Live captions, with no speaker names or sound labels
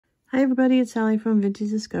Hi everybody, it's Sally from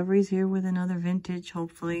Vintage Discoveries here with another vintage,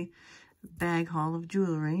 hopefully, bag haul of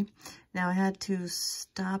jewelry. Now I had to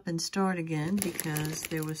stop and start again because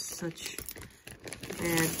there was such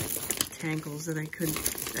bad tangles that I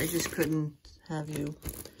just couldn't have you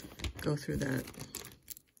go through that.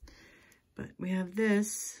 But we have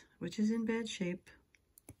this, which is in bad shape.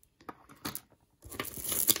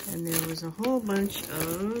 And there was a whole bunch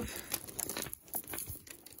of,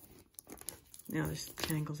 now there's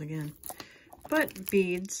tangles again, but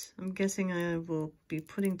beads. I'm guessing I will be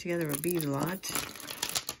putting together a bead lot.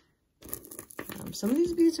 Some of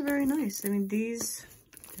these beads are very nice. I mean, these,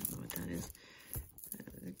 I don't know what that is.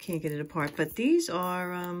 I can't get it apart, but these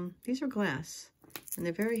are glass, and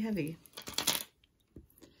they're very heavy.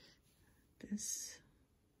 This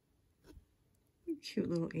cute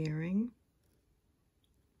little earring.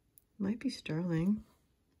 Might be sterling.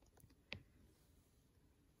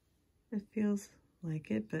 It feels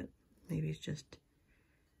like it, but maybe it's just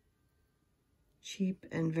cheap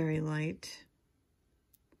and very light.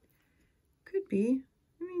 Could be.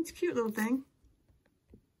 I mean, it's a cute little thing.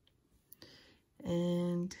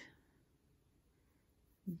 And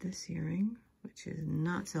this earring, which is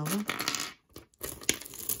not silver.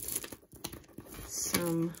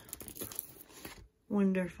 Some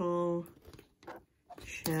wonderful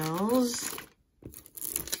shells.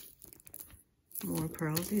 More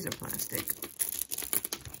pearls. These are plastic.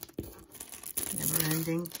 Never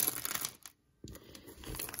ending.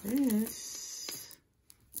 This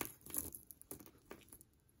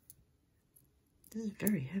is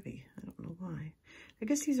very heavy. I don't know why. I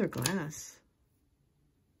guess these are glass.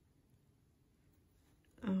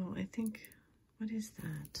 Oh, I think, what is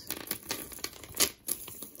that?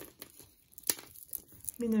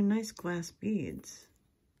 I mean, they're nice glass beads.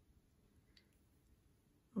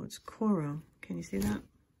 Oh, it's coral. Can you see that?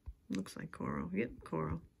 Looks like coral. Yep,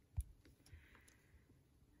 coral.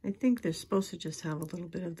 I think they're supposed to just have a little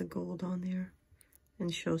bit of the gold on there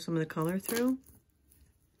and show some of the color through.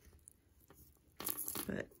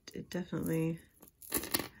 But it definitely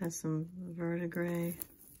has some verdigris.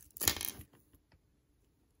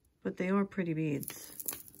 But they are pretty beads.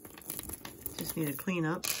 Just need a clean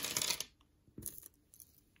up.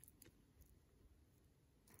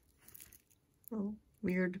 Oh,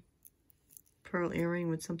 weird pearl earring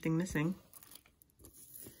with something missing.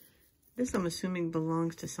 This, I'm assuming,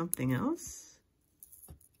 belongs to something else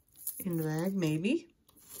in the bag, maybe.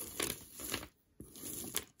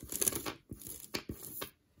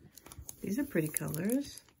 These are pretty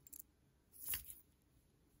colors.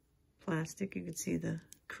 Plastic, you can see the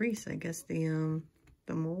crease, I guess the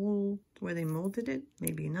mold, where they molded it,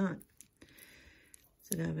 maybe not.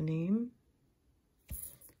 Does it have a name?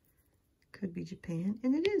 Could be Japan,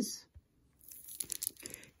 and it is.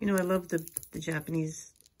 You know, I love the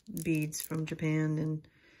Japanese beads from Japan, and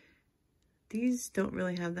these don't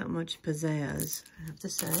really have that much pizzazz, I have to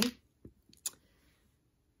say.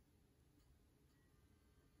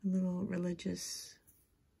 A little religious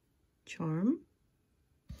charm.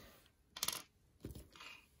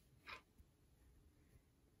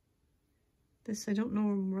 This, I don't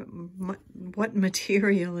know what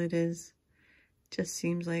material it is. Just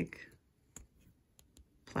seems like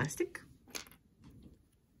plastic.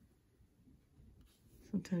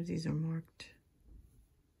 Sometimes these are marked.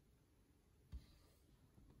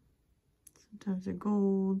 Sometimes they're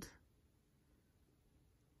gold.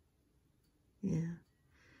 Yeah.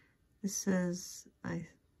 This says, I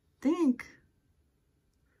think,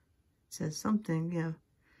 it says something, yeah.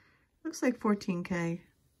 Looks like 14K.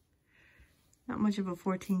 Not much of a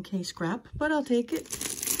 14K scrap, but I'll take it.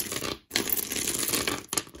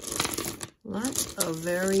 Lots of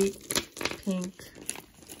very pink,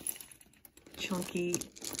 chunky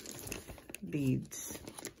beads.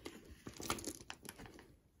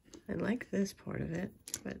 I like this part of it,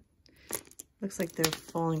 but looks like they're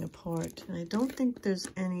falling apart. And I don't think there's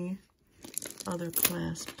any other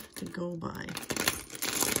clasp to go by.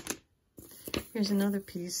 Here's another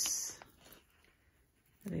piece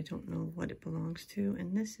that I don't know what it belongs to.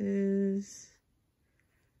 And this is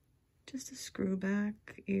just a screw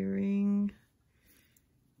back earring.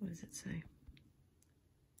 What does it say?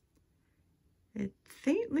 It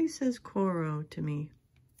faintly says Coro to me.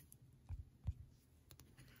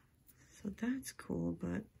 So that's cool,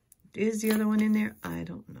 but is the other one in there? I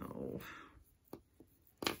don't know.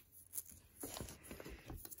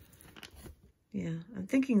 Yeah, I'm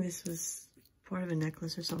thinking this was part of a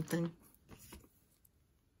necklace or something.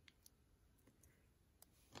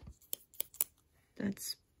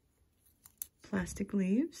 That's plastic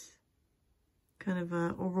leaves. Kind of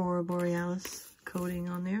a Aurora Borealis coating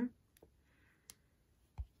on there.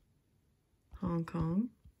 Hong Kong.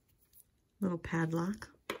 Little padlock.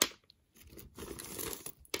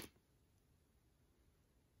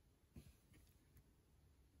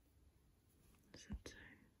 What's that say?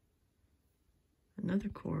 Another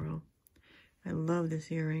coral. I love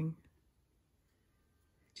this earring.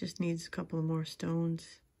 It just needs a couple of more stones,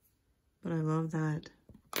 but I love that.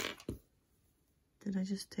 Did I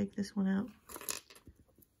just take this one out?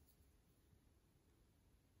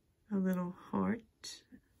 A little heart.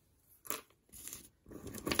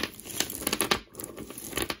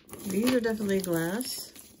 These are definitely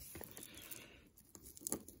glass.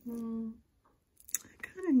 Kind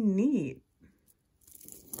of neat.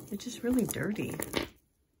 They're just really dirty,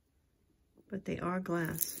 but they are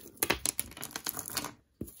glass.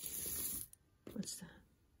 What's that?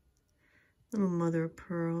 Little mother of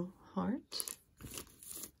pearl heart.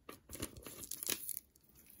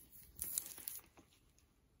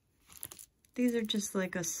 These are just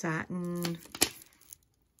like a satin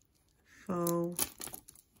faux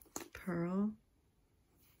pearl.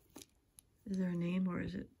 Is there a name or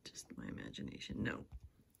is it just my imagination? No.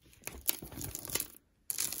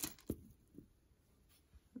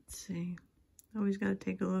 Let's see. Always got to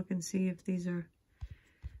take a look and see if these are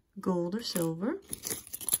gold or silver.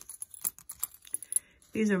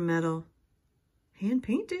 These are metal, hand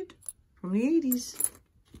painted from the 80s.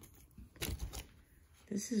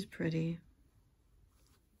 This is pretty.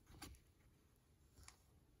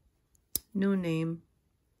 No name,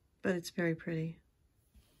 but it's very pretty.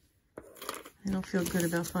 I don't feel good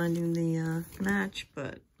about finding the match,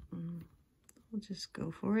 but we'll just go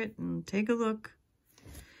for it and take a look.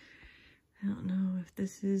 I don't know if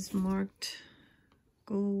this is marked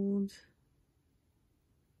gold.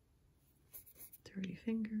 30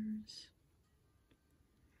 fingers.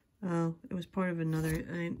 Oh, it was part of another,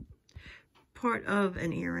 part of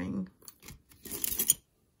an earring.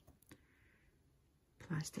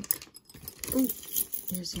 Plastic. Oh,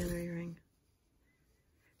 here's the other earring.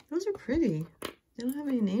 Those are pretty. They don't have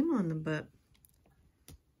any name on them, but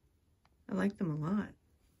I like them a lot.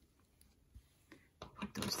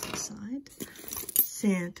 Put those to the side.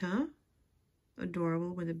 Santa.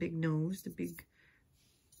 Adorable with a big nose. The big,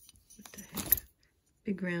 what the heck?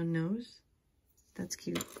 Big round nose. That's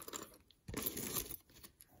cute.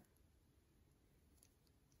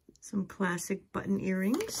 Some classic button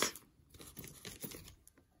earrings.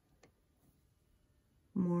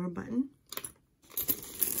 More button.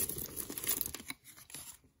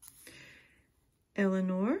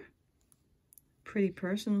 Eleanor. Pretty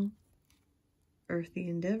personal. Earthy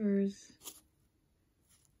Endeavors.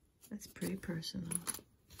 That's pretty personal.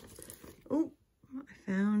 Oh,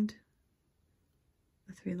 I found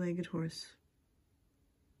a three-legged horse.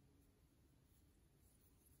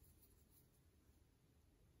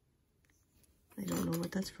 I don't know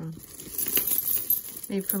what that's from.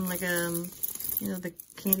 Maybe from like you know, the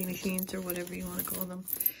candy machines or whatever you want to call them.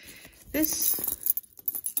 This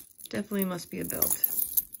definitely must be a belt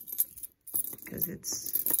because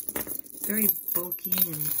it's very bulky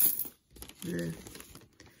and bleh.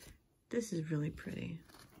 This is really pretty.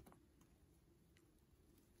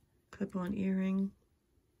 Clip-on earring.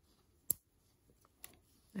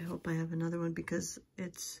 I hope I have another one because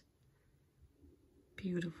it's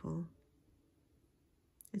beautiful.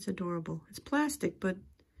 It's adorable. It's plastic, but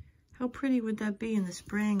how pretty would that be in the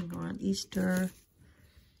spring or on Easter?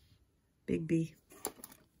 Big B.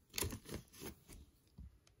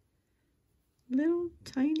 Little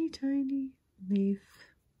tiny, tiny leaf.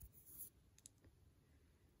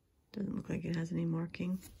 Doesn't look like it has any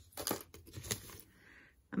marking.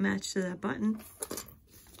 A match to that button.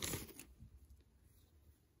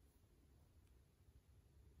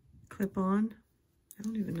 Clip on. I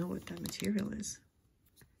don't even know what that material is.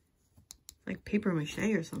 It's like paper mache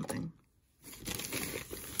or something.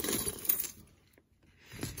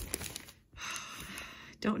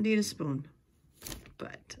 Don't need a spoon,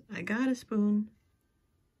 but I got a spoon.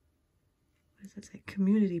 What does that say?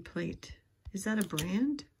 Community plate. Is that a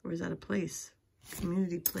brand or is that a place?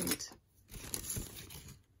 Community plate.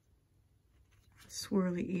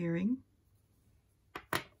 Swirly earring.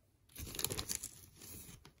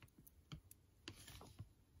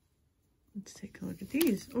 Let's take a look at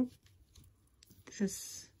these. Oh,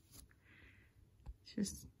 just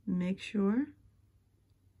make sure.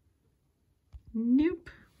 Nope.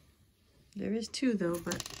 There is two though,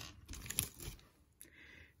 but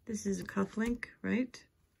this is a cufflink, right?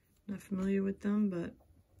 Not familiar with them, but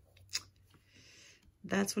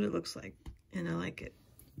that's what it looks like, and I like it.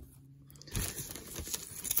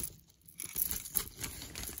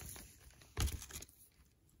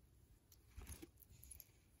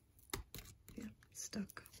 Yeah,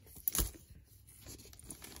 stuck.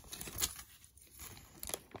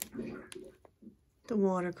 the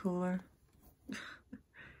water cooler.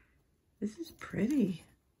 This is pretty.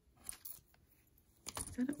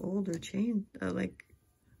 Is that an older chain? Like,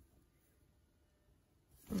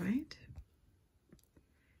 right?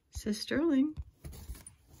 It says sterling. I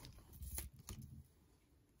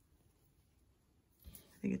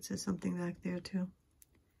think it says something back there too.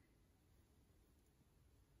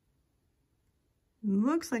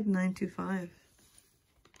 Looks like 925.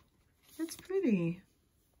 That's pretty.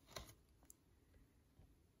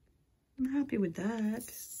 I'm happy with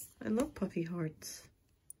that. I love puffy hearts.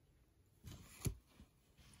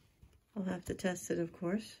 I'll have to test it, of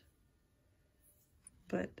course.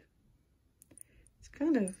 But it's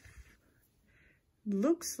kind of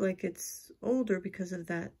looks like it's older because of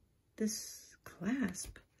this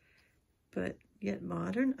clasp. But yet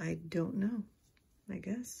modern, I don't know. I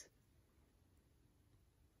guess.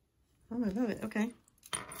 Oh, I love it. Okay.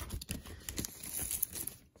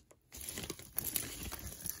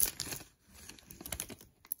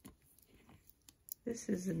 This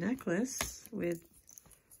is a necklace with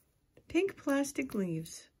pink plastic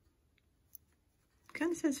leaves.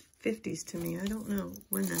 Kind of says 50s to me. I don't know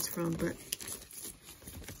when that's from, but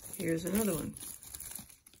here's another one.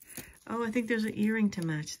 Oh, I think there's an earring to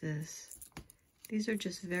match this. These are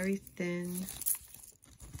just very thin,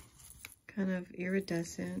 kind of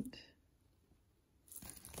iridescent.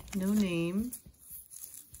 No name.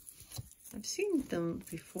 I've seen them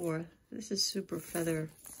before. This is super feather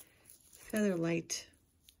light.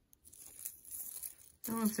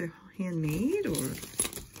 I don't know if they're handmade or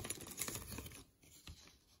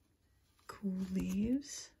cool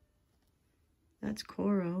leaves. That's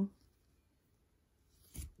coral.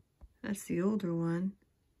 That's the older one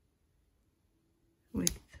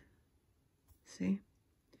with, see?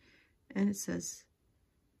 And it says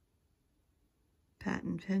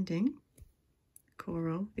patent pending,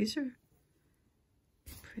 coral. These are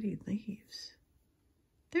pretty leaves.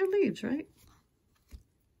 They're leaves, right?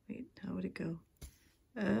 Wait, how would it go?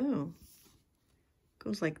 Oh,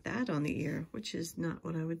 goes like that on the ear, which is not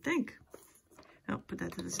what I would think. I'll put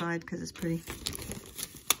that to the side because it's pretty.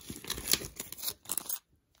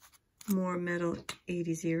 More metal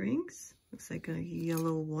 80s earrings. Looks like a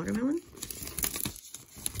yellow watermelon.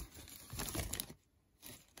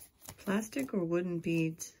 Plastic or wooden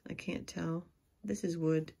beads? I can't tell. This is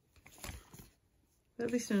wood. But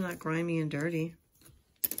at least they're not grimy and dirty.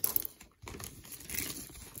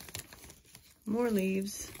 More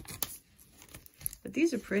leaves. But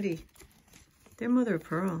these are pretty. They're mother of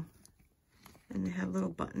pearl. And they have little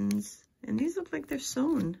buttons. And these look like they're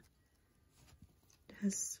sewn. It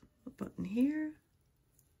has a button here.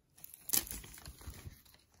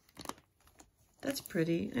 That's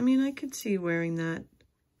pretty. I mean, I could see wearing that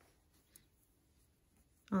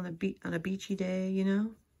on a beachy day, you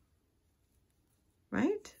know?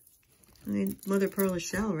 Right? I mean, mother of pearl is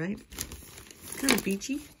shell, right? Kind of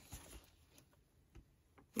beachy.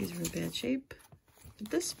 These are in bad shape. But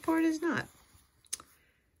this part is not.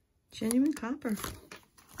 Genuine copper.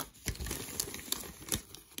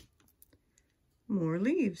 More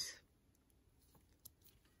leaves.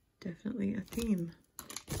 Definitely a theme.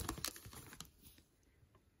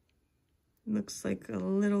 Looks like a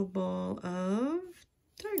little ball of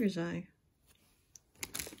tiger's eye.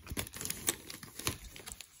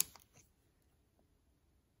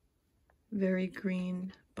 Very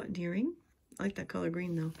green button earring. I like that color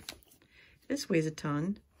green though. This weighs a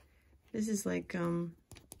ton. This is like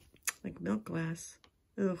milk glass.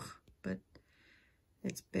 Ugh, but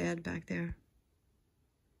it's bad back there.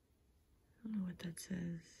 I don't know what that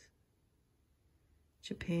says.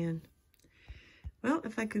 Japan. Well,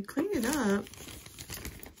 if I could clean it up.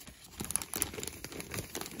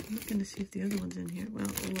 I'm looking to see if the other one's in here. Well,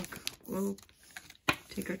 we'll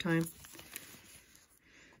take our time.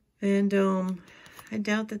 Van Dome. I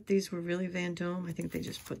doubt that these were really Van Dome. I think they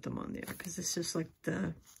just put them on there because it's just like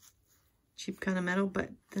the cheap kind of metal.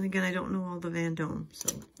 But then again, I don't know all the Van Dome, so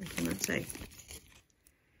I cannot say.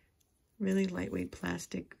 Really lightweight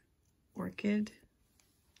plastic orchid.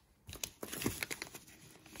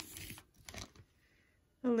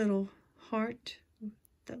 A little heart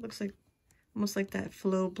that looks like almost like that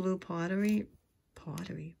flow blue pottery.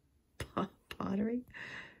 Pottery.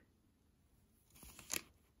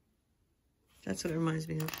 That's what it reminds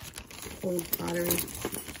me of. Old pottery.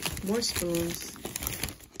 More spoons.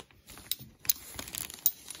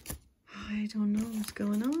 I don't know what's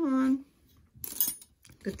going on.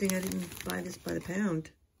 Good thing I didn't buy this by the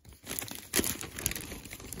pound.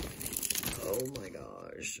 Oh my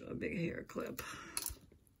gosh, a big hair clip.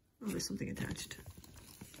 Oh, there's something attached.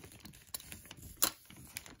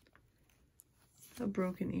 A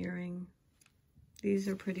broken earring. These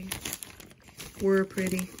are pretty. Were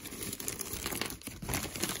pretty.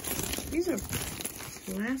 These are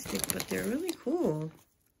plastic, but they're really cool.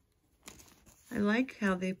 I like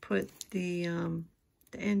how they put the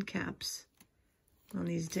end caps on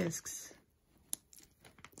these discs.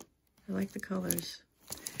 I like the colors.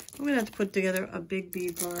 I'm gonna have to put together a big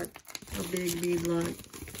bead block. A big bead block.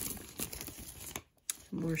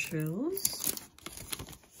 More shells.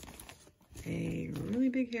 A really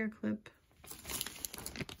big hair clip.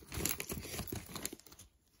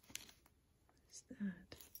 What's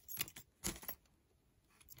that?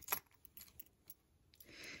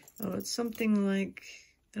 Oh, it's something like,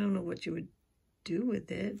 I don't know what you would do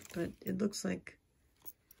with it, but it looks like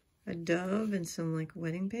a dove and some like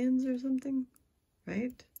wedding bands or something,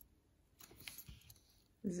 right?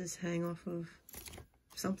 Does this hang off of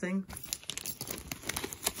something?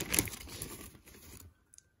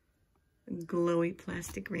 A glowy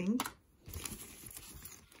plastic ring.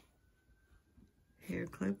 Hair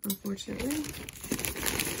clip, unfortunately.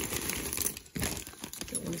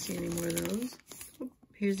 Don't want to see any more of those. Oh,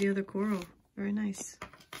 here's the other coral. Very nice.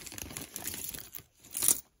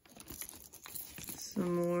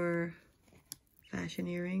 Some more fashion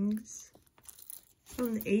earrings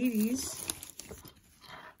from the 80s.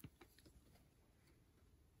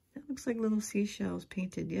 That looks like little seashells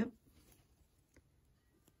painted, yep.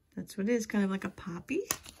 That's what it is, kind of like a poppy.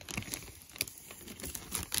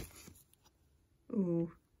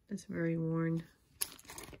 Ooh, that's very worn.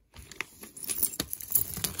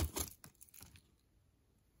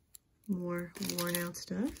 More worn out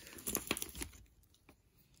stuff.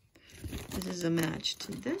 This is a match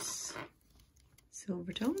to this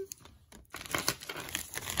silver tone.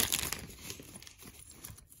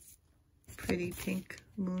 Pretty pink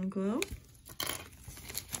moon glow.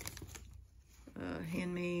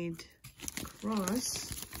 Handmade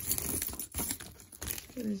cross.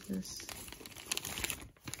 What is this?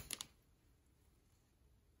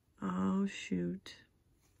 Oh, shoot.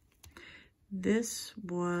 This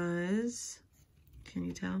was, can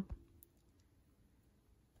you tell?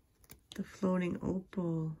 The floating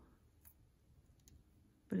opal.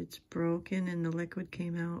 But it's broken and the liquid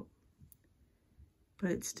came out.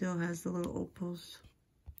 But it still has the little opals.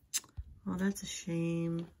 Oh, that's a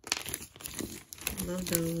shame. I love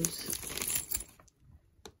those.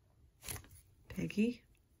 Peggy.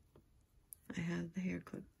 I have the hair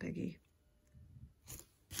clip, Peggy.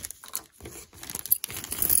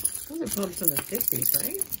 Those are probably from the 50s,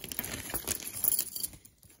 right?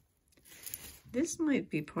 This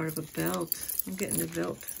might be part of a belt. I'm getting the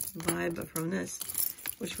belt vibe from this,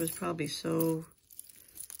 which was probably so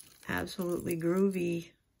absolutely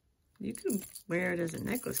groovy. You could wear it as a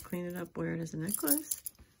necklace, clean it up, wear it as a necklace.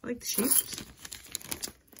 I like the shapes.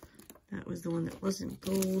 That was the one that wasn't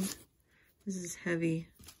gold. This is heavy.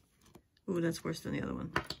 Ooh, that's worse than the other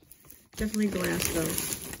one. Definitely glass though.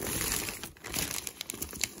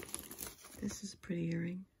 This is a pretty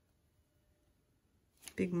earring.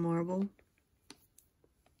 Big marble.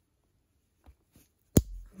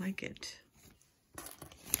 I like it.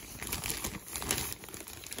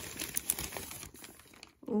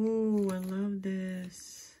 Oh, I love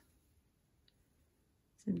this.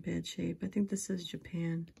 It's in bad shape. I think this is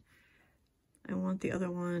Japan. I want the other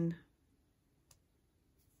one.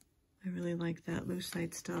 I really like that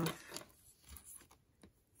lucite stuff.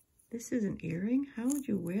 This is an earring? How would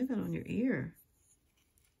you wear that on your ear?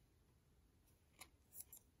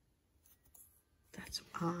 That's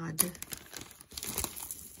odd.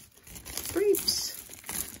 Creeps.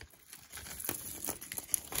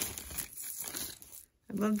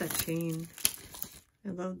 I love that chain.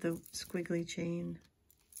 I love the squiggly chain.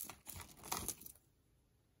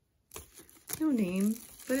 No name,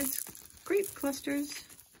 but it's grape clusters.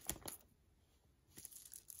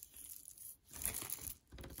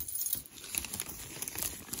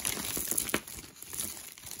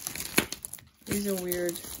 These are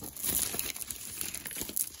weird.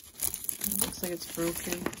 It looks like it's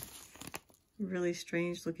broken. Really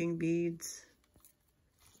strange looking beads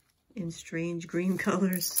in strange green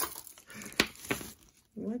colors.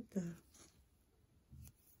 What the?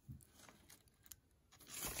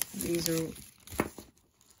 These are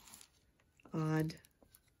odd,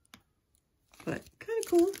 but kind of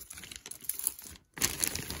cool.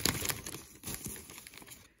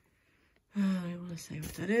 I want to say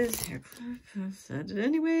what that is. Hair clip. I said it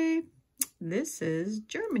anyway. This is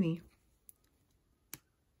Germany.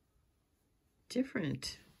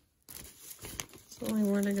 Different. It's the only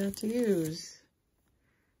word I got to use.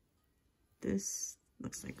 This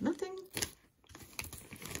looks like nothing.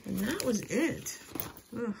 And that was it.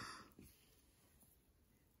 Ugh.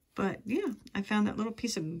 But yeah, I found that little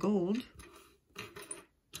piece of gold. A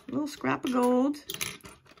little scrap of gold.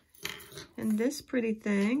 And this pretty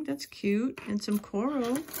thing. That's cute. And some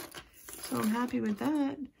coral. So I'm happy with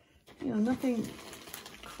that. You know, nothing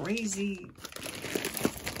crazy.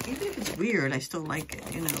 Even if it's weird, I still like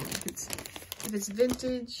it. You know, if it's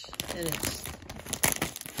vintage and it's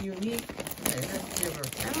unique, and I haven't never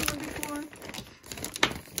found them before,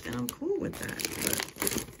 then I'm cool with that. But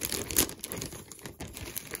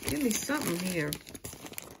give me something here.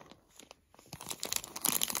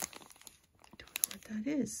 I don't know what that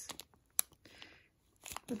is.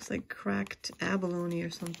 Looks like cracked abalone or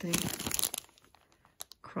something.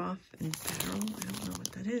 Croft and barrel. I don't know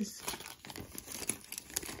what that is.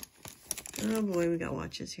 Oh boy, we got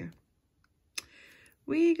watches here.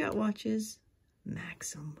 We got watches.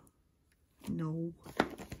 Maxim. No.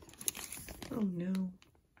 Oh no.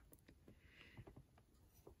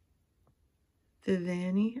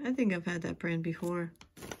 Vivani. I think I've had that brand before.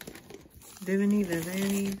 Vivani.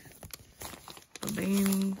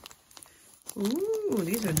 Ooh,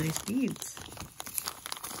 these are nice beads.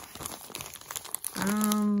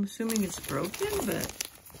 I'm assuming it's broken, but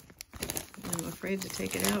I'm afraid to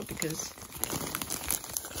take it out because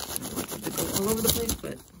I don't want it to go all over the place,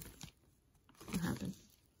 but what happened?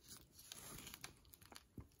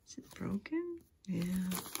 Is it broken? Yeah.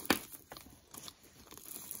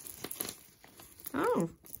 Oh.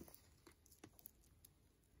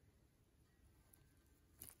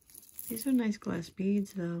 These are nice glass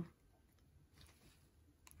beads, though.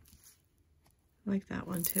 I like that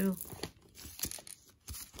one, too.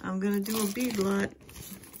 I'm going to do a bead lot.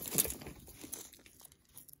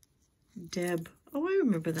 Deb. Oh, I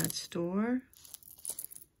remember that store.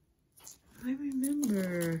 I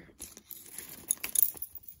remember.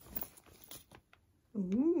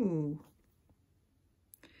 Ooh.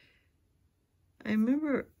 I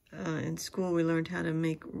remember in school we learned how to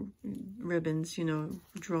make ribbons, you know,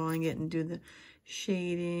 drawing it and do the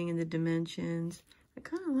shading and the dimensions. I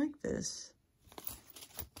kind of like this.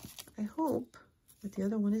 I hope that the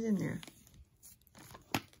other one is in there.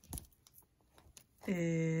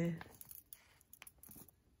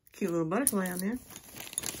 Cute little butterfly on there.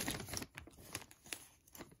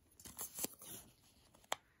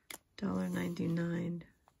 $1.99.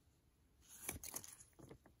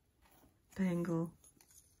 Bangle.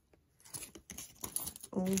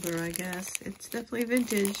 Older, I guess. It's definitely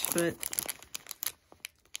vintage, but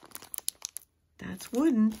that's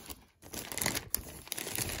wooden.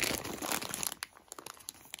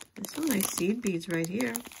 There's some nice seed beads right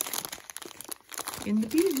here in the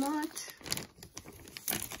bead lot.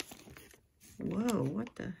 Whoa,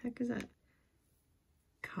 what the heck is that?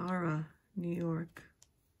 Cara, New York.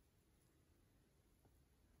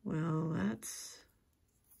 Well, that's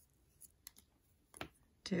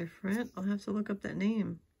different. I'll have to look up that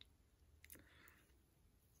name.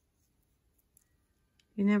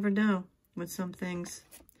 You never know with some things.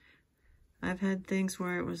 I've had things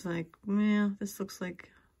where it was like, well, this looks like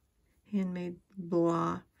handmade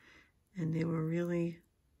blah, and they were really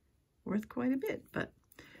worth quite a bit, but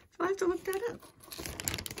so I'll have to look that up.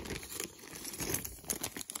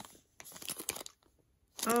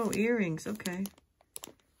 Oh, earrings, okay.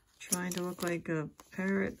 Trying to look like a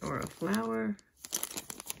parrot or a flower.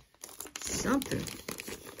 Something.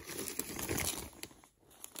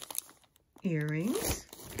 Earrings.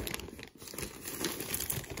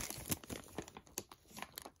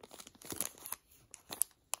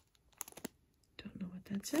 Don't know what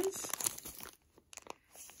that says.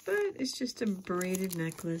 But it's just a braided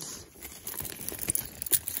necklace.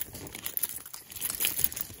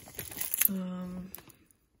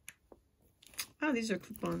 Oh, these are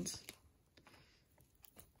clip-ons.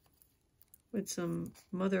 With some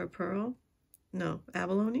mother of pearl. No,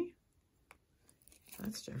 abalone.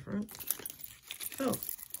 That's different. Oh,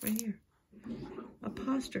 right here.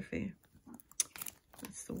 Apostrophe.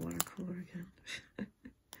 That's the water cooler again.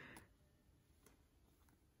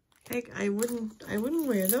 Heck, I wouldn't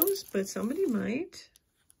wear those, but somebody might.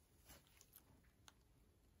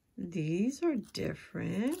 These are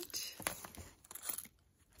different.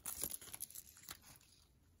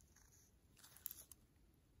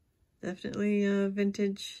 Definitely a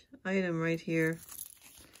vintage item right here.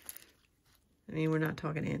 I mean, we're not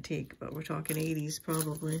talking antique, but we're talking 80s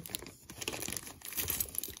probably.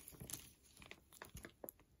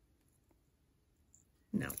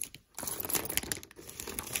 No.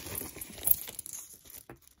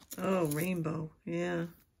 Oh, rainbow. Yeah.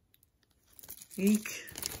 Eek.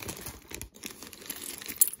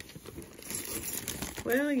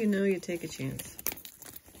 Well, you know, you take a chance.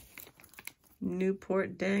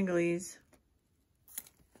 Newport danglies.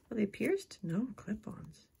 Are they pierced? No,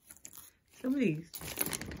 clip-ons. Somebody,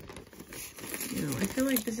 you know, I feel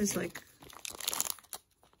like this is like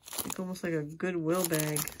almost like a Goodwill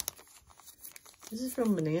bag. This is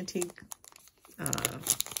from an antique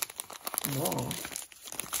mall.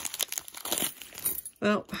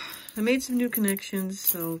 Well, I made some new connections,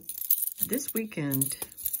 so this weekend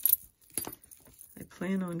I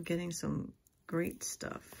plan on getting some great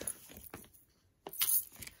stuff.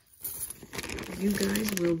 You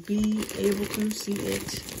guys will be able to see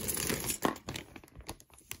it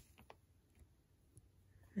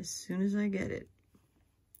as soon as I get it.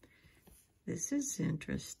 This is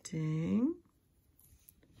interesting.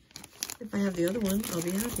 If I have the other one, I'll be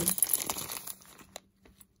happy.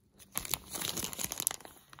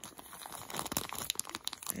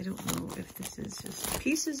 I don't know if this is just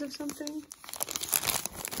pieces of something.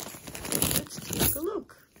 Let's take a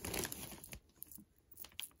look.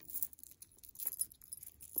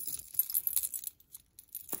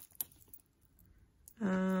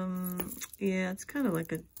 Yeah, it's kind of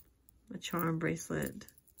like a charm bracelet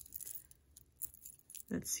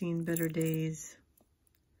that's seen better days.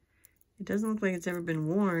 It doesn't look like it's ever been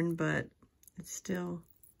worn, but it's still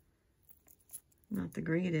not the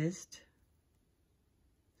greatest.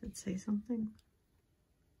 Does it say something?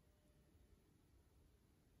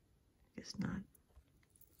 I guess not.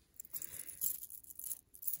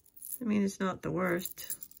 I mean, it's not the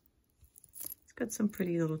worst. It's got some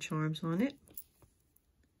pretty little charms on it.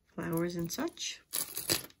 Flowers and such.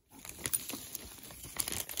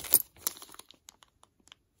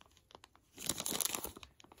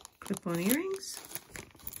 Clip-on earrings.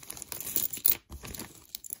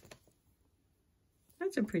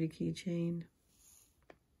 That's a pretty keychain.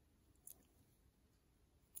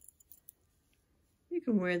 You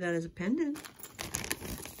can wear that as a pendant.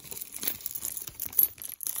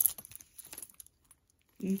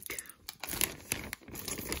 Eek.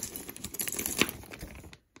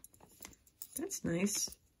 That's nice.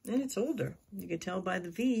 And it's older. You can tell by the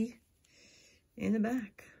V in the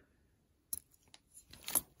back.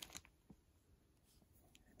 I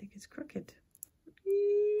think it's crooked.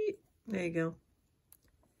 Eek. There you go.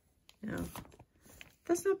 Now,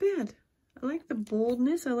 that's not bad. I like the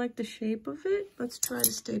boldness. I like the shape of it. Let's try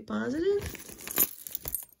to stay positive.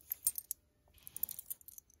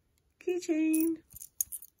 Keychain.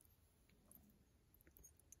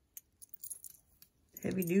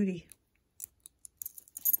 Heavy duty.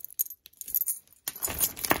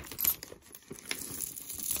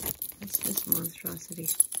 What's this monstrosity?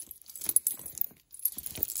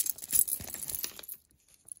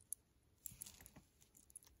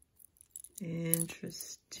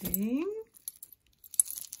 Interesting.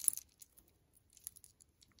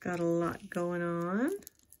 Got a lot going on.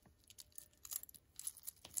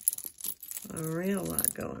 A real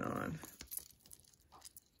lot going on.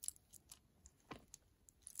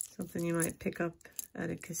 Something you might pick up at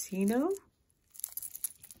a casino.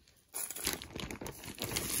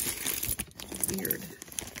 Weird.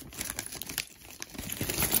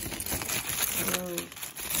 Oh,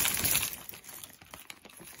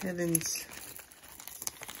 heavens.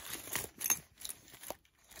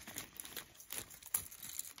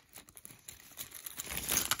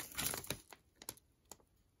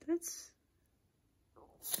 That's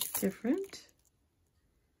different.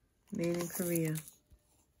 Made in Korea.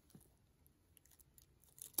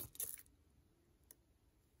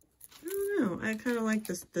 I don't know. I kind of like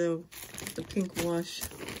this, the pink wash.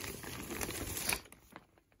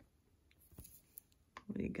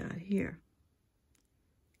 What do you got here?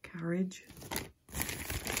 Carriage.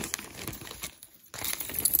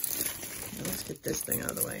 Now let's get this thing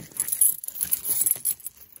out of the way.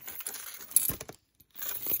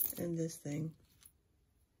 And this thing.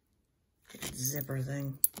 Zipper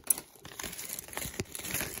thing.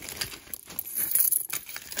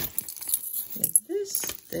 And this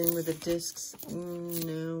thing with the discs.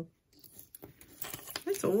 No.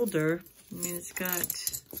 It's older. I mean, it's got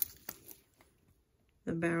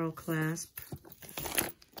the barrel clasp.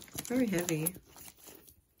 It's very heavy,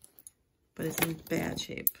 but it's in bad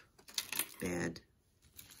shape. Bad.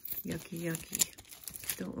 Yucky, yucky.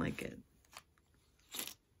 Don't like it.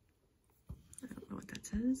 I don't know what that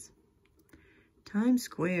says. Times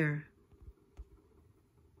Square.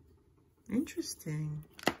 Interesting.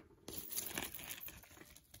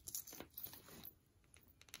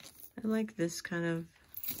 I like this kind of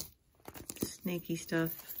snaky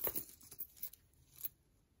stuff.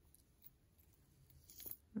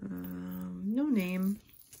 No name,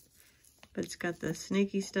 but it's got the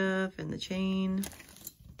snaky stuff and the chain.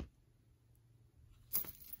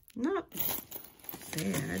 Not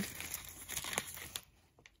bad.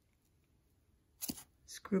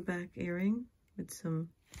 screwback earring with some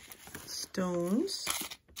stones.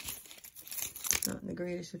 Not in the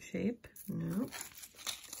greatest of shape. No.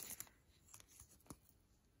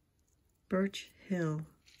 Birch Hill.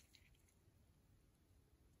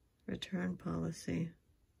 Return policy.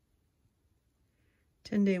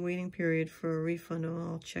 10-day waiting period for a refund of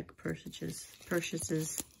all check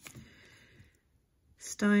purchases.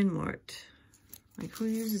 Steinmart. Like, who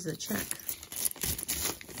uses a check?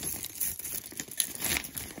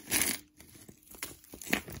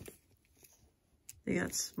 They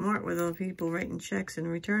got smart with all people writing checks and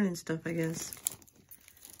returning stuff, I guess.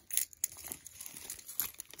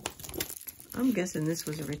 I'm guessing this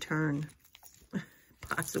was a return.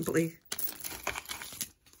 Possibly.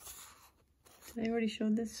 Did I already show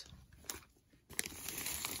this?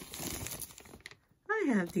 I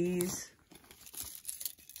have these.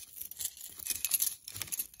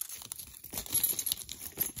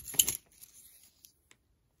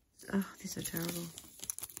 Oh, these are terrible.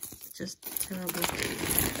 Just terrible.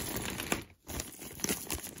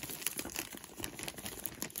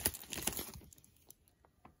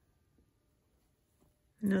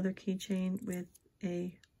 Another keychain with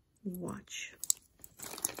a watch.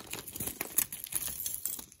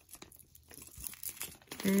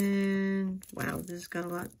 And wow, this has got a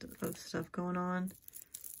lot of stuff going on.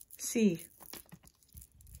 C.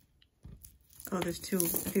 Oh, there's two. I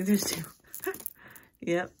think there's two.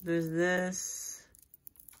 Yep, there's this.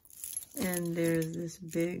 And there's this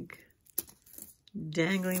big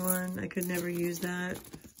dangly one. I could never use that.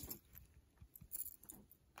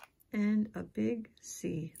 And a big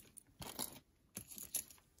C.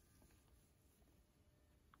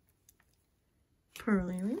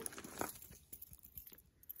 Pearl earring.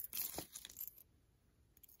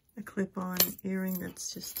 A clip-on earring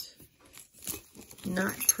that's just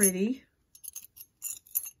not pretty.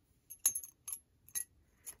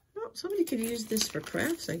 Oh, somebody could use this for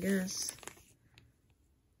crafts, I guess.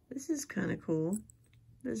 This is kind of cool.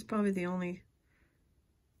 This is probably the only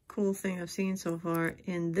cool thing I've seen so far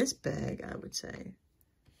in this bag, I would say.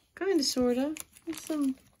 Kind of, sort of. With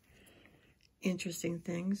some interesting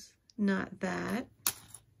things. Not that.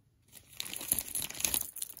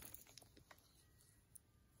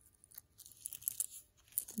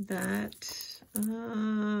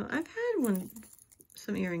 I've had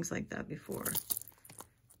some earrings like that before.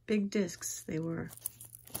 Big discs they were.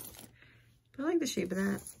 But I like the shape of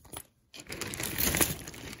that.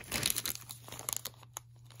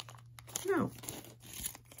 No.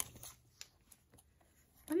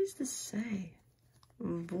 What does this say?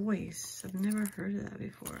 Voice. I've never heard of that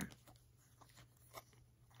before.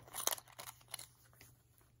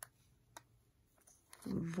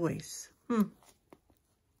 Voice. I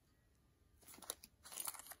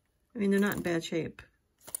mean, they're not in bad shape.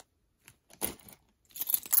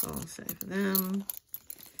 That's all I'll say for them.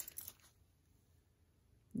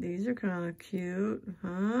 These are kind of cute,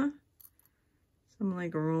 huh? Some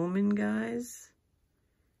like Roman guys.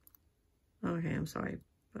 Okay, I'm sorry,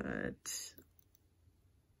 but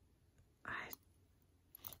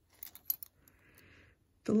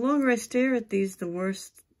the longer I stare at these, the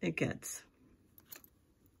worse it gets.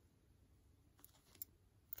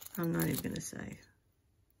 I'm not even gonna say.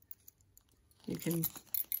 You can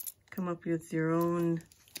come up with your own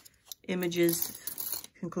images,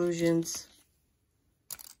 conclusions.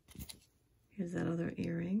 Here's that other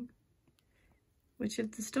earring, which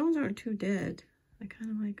if the stones aren't too dead, I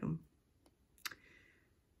kind of like them.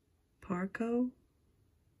 Parco,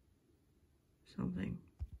 something.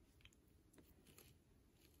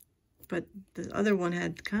 But the other one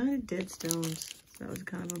had kind of dead stones, so that was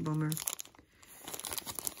kind of a bummer.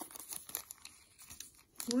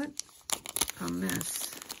 What a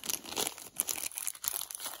mess.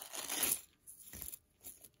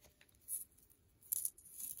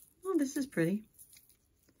 Oh, this is pretty.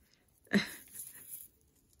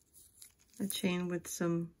 A chain with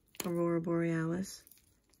some Aurora Borealis,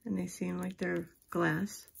 and they seem like they're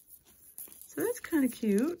glass. So that's kind of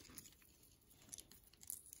cute.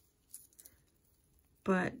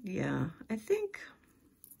 But yeah, I think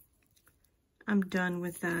I'm done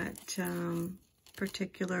with that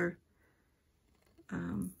particular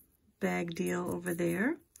bag deal over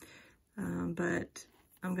there. But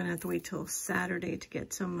I'm gonna have to wait till Saturday to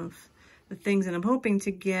get some of the things that I'm hoping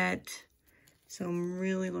to get. So I'm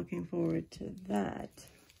really looking forward to that.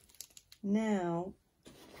 Now,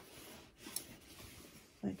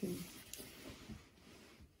 if I can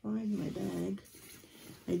find my bag.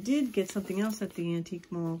 I did get something else at the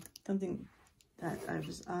antique mall, something that I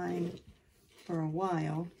was eyeing for a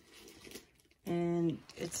while, And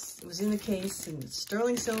it was in the case, and it's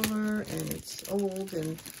sterling silver, and it's old,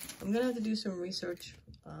 and I'm gonna have to do some research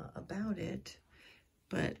about it.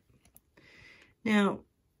 But now,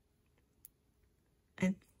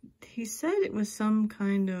 he said it was some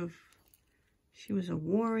kind of, she was a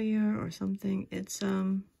warrior or something. It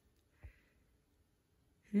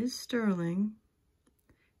is sterling.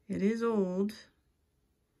 It is old.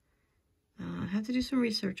 I have to do some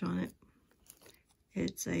research on it.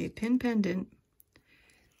 It's a pin pendant,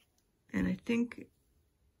 and I think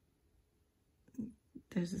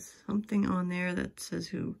there's something on there that says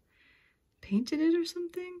who painted it or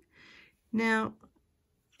something. Now,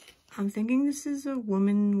 I'm thinking this is a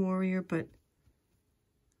woman warrior, but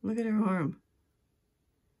look at her arm.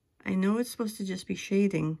 I know it's supposed to just be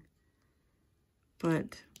shading,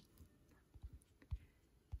 but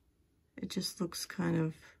it just looks kind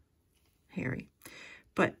of hairy.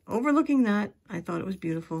 But overlooking that, I thought it was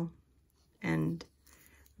beautiful. And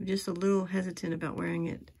I'm just a little hesitant about wearing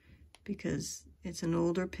it because it's an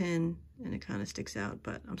older pin and it kind of sticks out,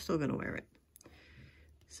 but I'm still going to wear it.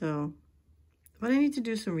 So, but I need to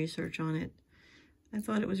do some research on it. I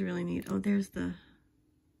thought it was really neat. Oh, there's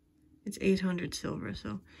it's 800 silver,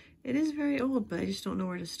 so it is very old, but I just don't know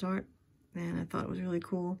where to start. And I thought it was really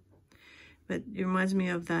cool. But it reminds me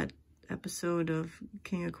of that episode of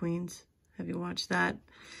King of Queens. Have you watched that?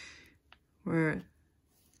 Where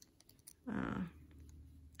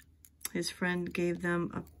his friend gave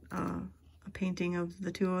them a painting of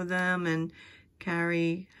the two of them, and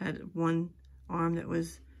Carrie had one arm that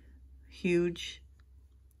was huge,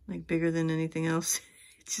 like bigger than anything else.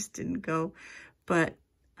 It just didn't go. But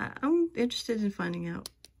I'm interested in finding out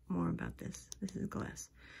more about this. This is glass.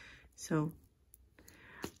 So,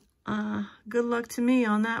 good luck to me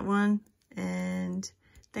on that one. And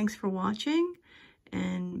thanks for watching.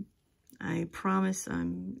 And I promise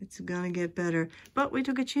it's gonna get better. But we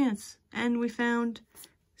took a chance, and we found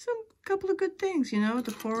couple of good things, you know,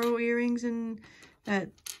 the coral earrings and that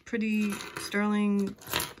pretty sterling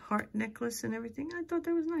heart necklace and everything. I thought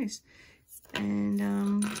that was nice.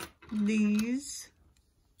 And these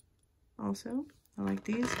also, I like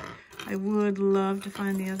these. I would love to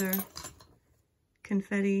find the other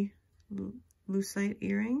confetti lucite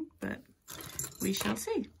earring, but we shall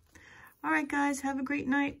see. All right, guys, have a great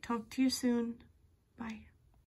night. Talk to you soon. Bye.